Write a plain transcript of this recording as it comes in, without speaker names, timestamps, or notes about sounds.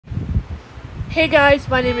Hey guys,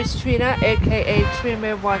 my name is Trina, aka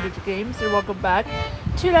Trina Wandered Games, and welcome back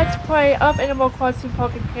to Let's Play of Animal Crossing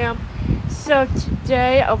Pocket Camp. So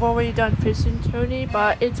today, I've already done Fishing Tourney,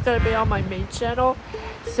 but it's gonna be on my main channel.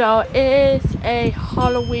 So it is a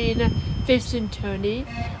Halloween Fishing Tourney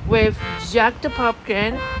with Jack the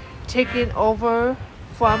Pumpkin taking over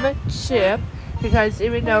from Chip, because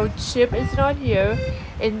even though Chip is not here,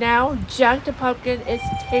 and now Jack the Pumpkin is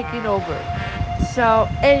taking over. So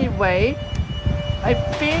anyway, I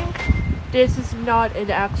think this is not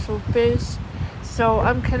an actual fish, so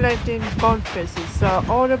I'm collecting bonefishes. So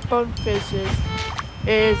all the bonefishes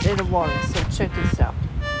is in the water, so check this out.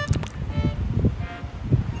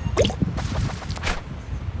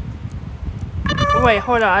 Wait,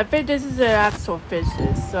 hold on, I think this is an actual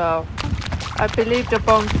fishes, so I believe the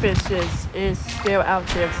bonefishes is still out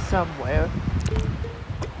there somewhere.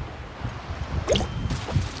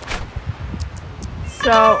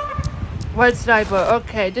 So Red Sniper,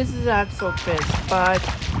 okay, this is an actual fish, but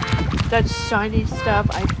that shiny stuff,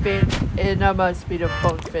 I think it must be the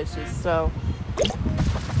bonefishes, so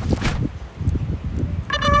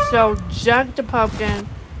Jack the Pumpkin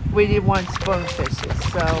really wants bonefishes,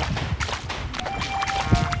 so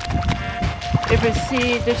if you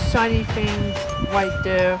see the shiny things right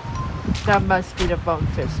there, that must be the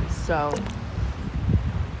bonefishes, so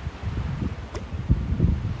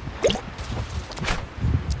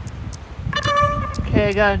okay,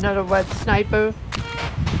 I got another Red Sniper.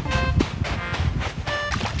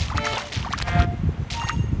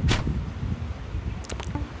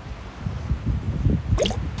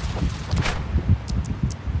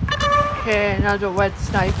 Okay, another Red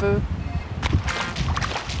Sniper.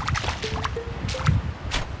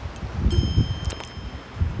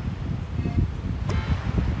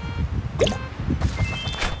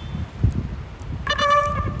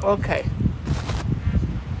 Okay.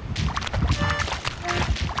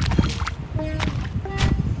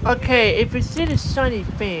 Okay, if you see the shiny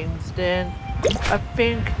things, then I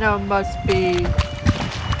think that must be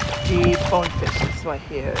the bonefishes right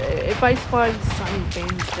here. If I spot shiny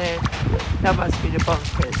things, then that must be the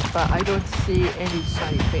bonefish, but I don't see any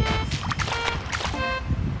shiny things.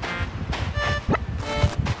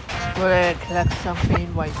 So I collect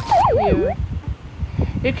something right here.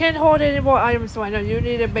 You can't hold any more items right now, you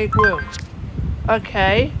need to make room.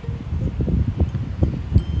 Okay.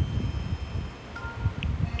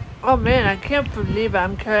 Oh man, I can't believe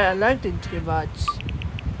I'm collecting too much.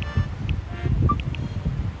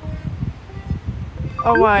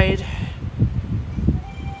 Alright.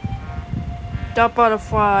 That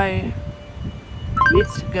butterfly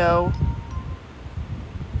needs to go.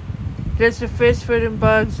 There's the fish, food, and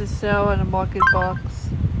bugs to sell in a market box.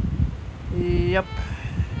 Yep.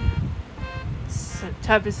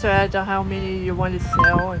 Type of add how many you want to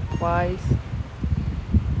sell and price.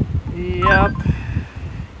 Yep.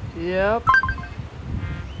 Yep.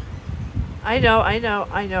 I know. I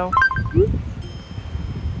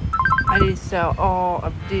need to sell all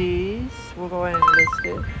of these. We'll go ahead and list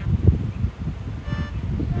it.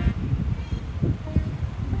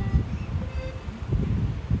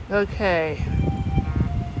 Okay.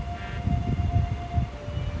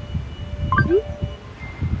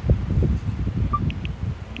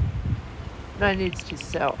 That needs to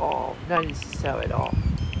sell all. That needs to sell it all.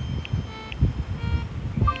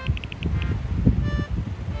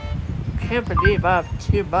 Can't believe I have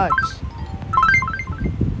too much.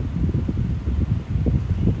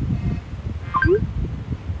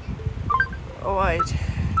 Alright.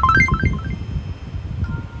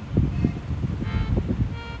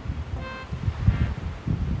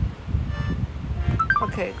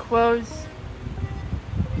 Okay, close.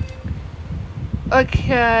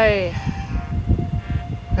 Okay.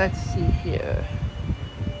 Let's see here.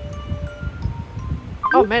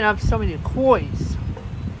 Oh man, I have so many coins.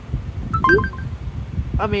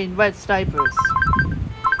 I mean, Red Snipers.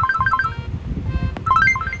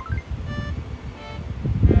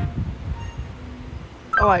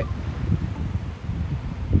 Alright.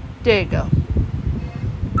 There you go.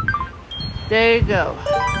 There you go.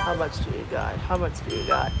 How much do you got? How much do you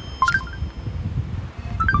got?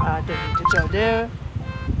 I don't need to go there.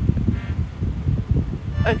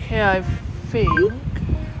 Okay, I think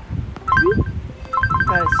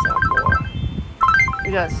gotta sell more.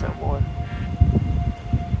 We gotta sell more.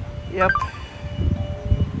 Yep.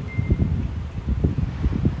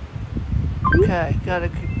 Okay, gotta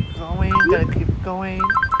keep going, gotta keep going.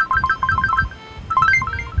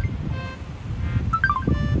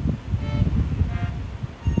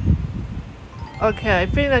 Okay, I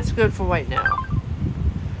think that's good for right now.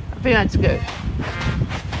 I think that's good.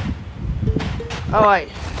 Alright.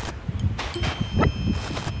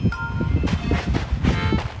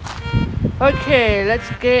 Okay, let's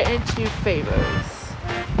get into favors.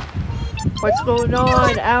 What's going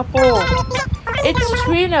on, Apple? It's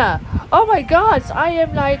Trina. Oh my gosh, I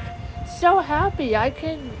am like so happy I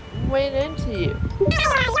can win into you.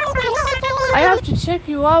 I have to check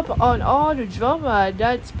you up on all the drama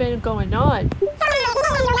that's been going on.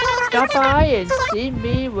 Stop by and see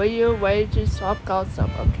me when you're ready to swap gossip,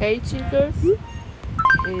 okay, cheaters?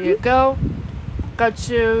 Here you go. Got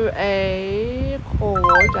you a cord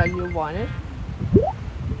that you wanted.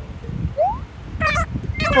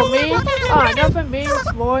 For me, nothing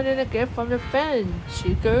means more than a gift from a friend,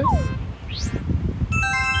 cheaters.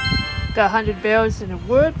 Got 100 bells in the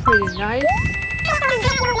wood, pretty nice.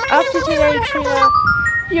 After today, Trina,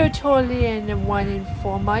 you're totally in the running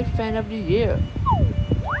for my fan of the year.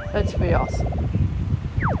 That's pretty awesome.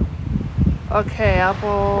 Okay,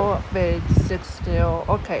 Apple made 6 still.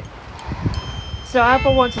 Okay. So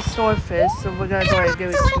Apple wants a swordfish, so we're gonna go ahead and give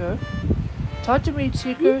it to her. Talk to me,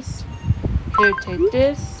 cheekers. Here, take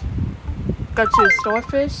this. Got you a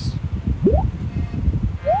swordfish.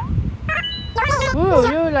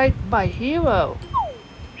 Ooh, you're like my hero.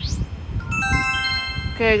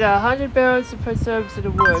 Okay, I got 100 barrels of preserves in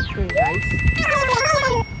the wood. Pretty nice.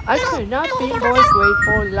 I could not be more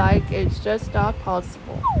grateful, like it's just not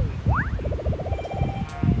possible.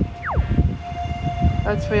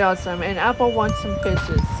 That's pretty awesome. And Apple wants some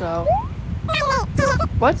fishes, so.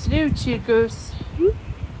 What's new, cheekers?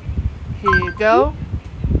 Here you go.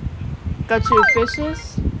 Got your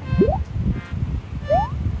fishes.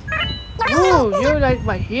 Ooh, you're like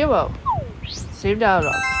my hero. Same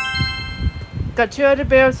dialogue. Got 200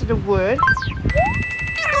 barrels of the wood.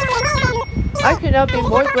 I could not be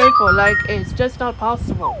more grateful, like it's just not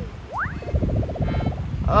possible.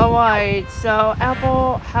 Alright, so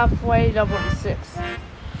Apple halfway level 6.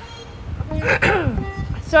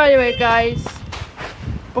 So anyway guys,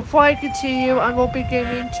 before I continue, I won't be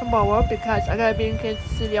gaming tomorrow because I gotta be in Kansas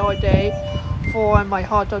City all day for my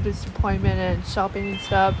hot dog disappointment and shopping and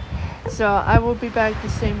stuff. So I will be back the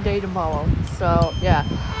same day tomorrow. So yeah,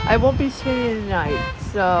 I won't be spending the night.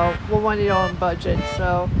 So we'll want it on budget.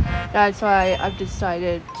 So that's why I've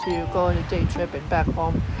decided to go on a day trip and back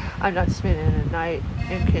home. I'm not spending the night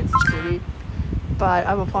in Kansas City, but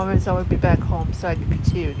I will promise I will be back home so I can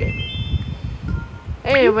continue gaming.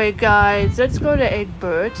 Anyway guys, let's go to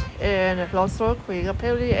Eggbird in Lost Oil Creek.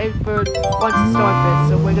 Apparently Eggbird wants to start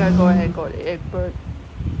this, so we're gonna go ahead and go to Eggbird.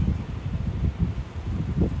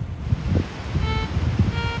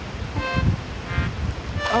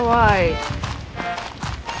 Alright.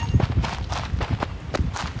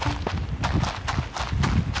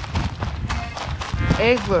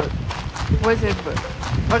 Eggbird. Where's Eggbird?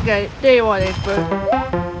 Okay, there you are, Eggbird.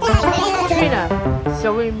 Trina,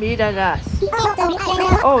 so we meet at last.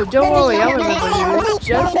 Oh, don't worry, I remember you.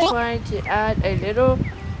 Just trying to add a little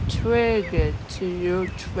trigger to your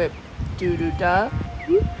trip. Doo-doo-da.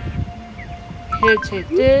 Here, take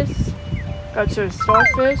this. Got your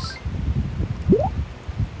starfish.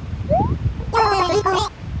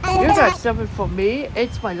 You got something for me.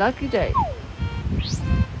 It's my lucky day.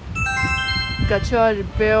 Got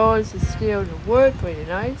 200 bills of steel and wood. Pretty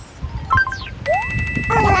nice.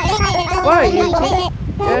 Why are you taking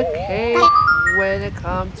the cake when it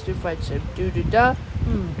comes to friendship? Doo-doo-da.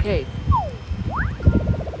 Cake.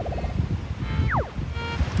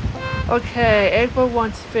 Okay, April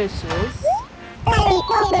wants fishes.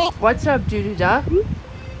 What's up, doo-doo-da?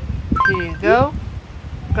 Here you go.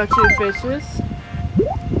 Got 2 fishes.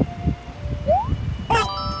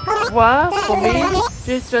 What? For me?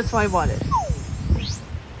 This is just what I wanted.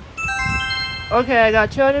 Okay, I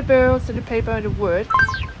got 200 barrels of the paper and the wood.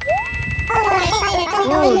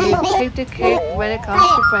 Ooh, you take the cake when it comes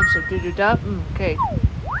to friendship. Doo-doo-da. Cake.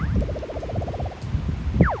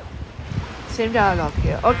 Same dialogue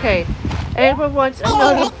here. Okay, everyone wants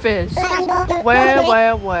another fish.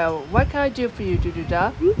 Well. What can I do for you,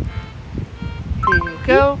 doo-doo-da? Here you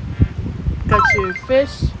go. Got your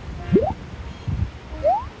fish.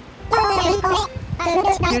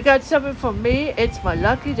 You got something for me? It's my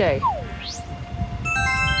lucky day.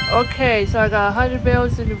 Okay, so I got 100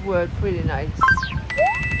 barrels in the wood. Pretty nice.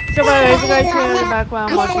 So by the way, if you guys hear in the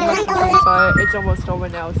background watching but it's almost over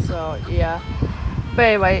now, so yeah. But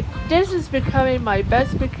anyway, this is becoming my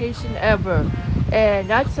best vacation ever. And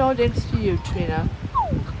that's all thanks to you, Trina.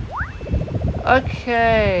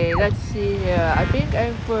 Okay, let's see here. I think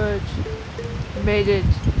Edward made it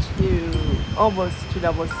to almost to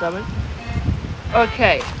level 7.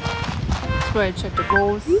 Okay, let's go ahead and check the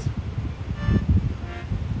goals.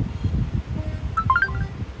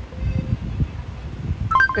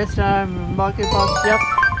 This time, market box, yep.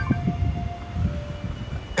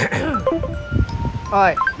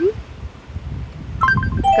 Alright.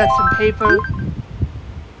 Got some paper.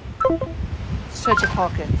 Stretch your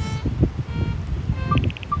pockets.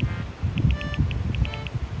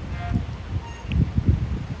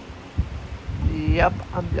 Yep,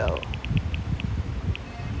 I'm low.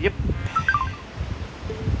 Yep.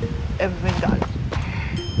 Everything got it.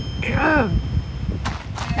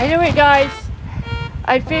 Anyway, guys,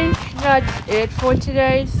 I think that's it for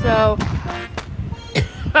today. So,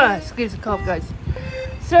 excuse the cough, guys.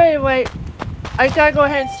 So anyway, I gotta go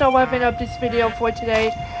ahead and start wrapping up this video for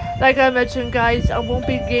today. Like I mentioned, guys, I won't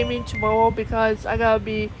be gaming tomorrow because I gotta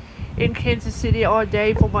be in Kansas City all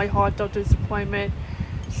day for my heart doctor's appointment.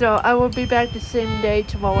 So I will be back the same day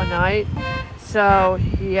tomorrow night. So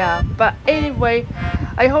yeah, but anyway,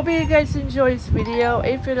 I hope you guys enjoy this video.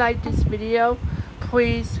 If you like this video,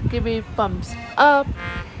 please give me a thumbs up.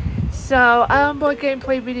 So I have more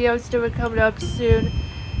gameplay videos that will coming up soon.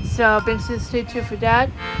 So make sure to stay tuned for that.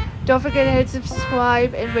 Don't forget to hit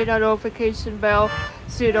subscribe and ring that notification bell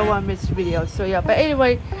so you don't want to miss the video. So yeah, but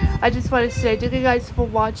anyway, I just want to say thank you guys for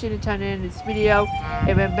watching and turning in this video.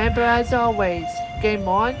 And remember, as always, game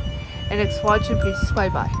on. And next watching, please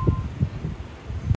subscribe. Bye.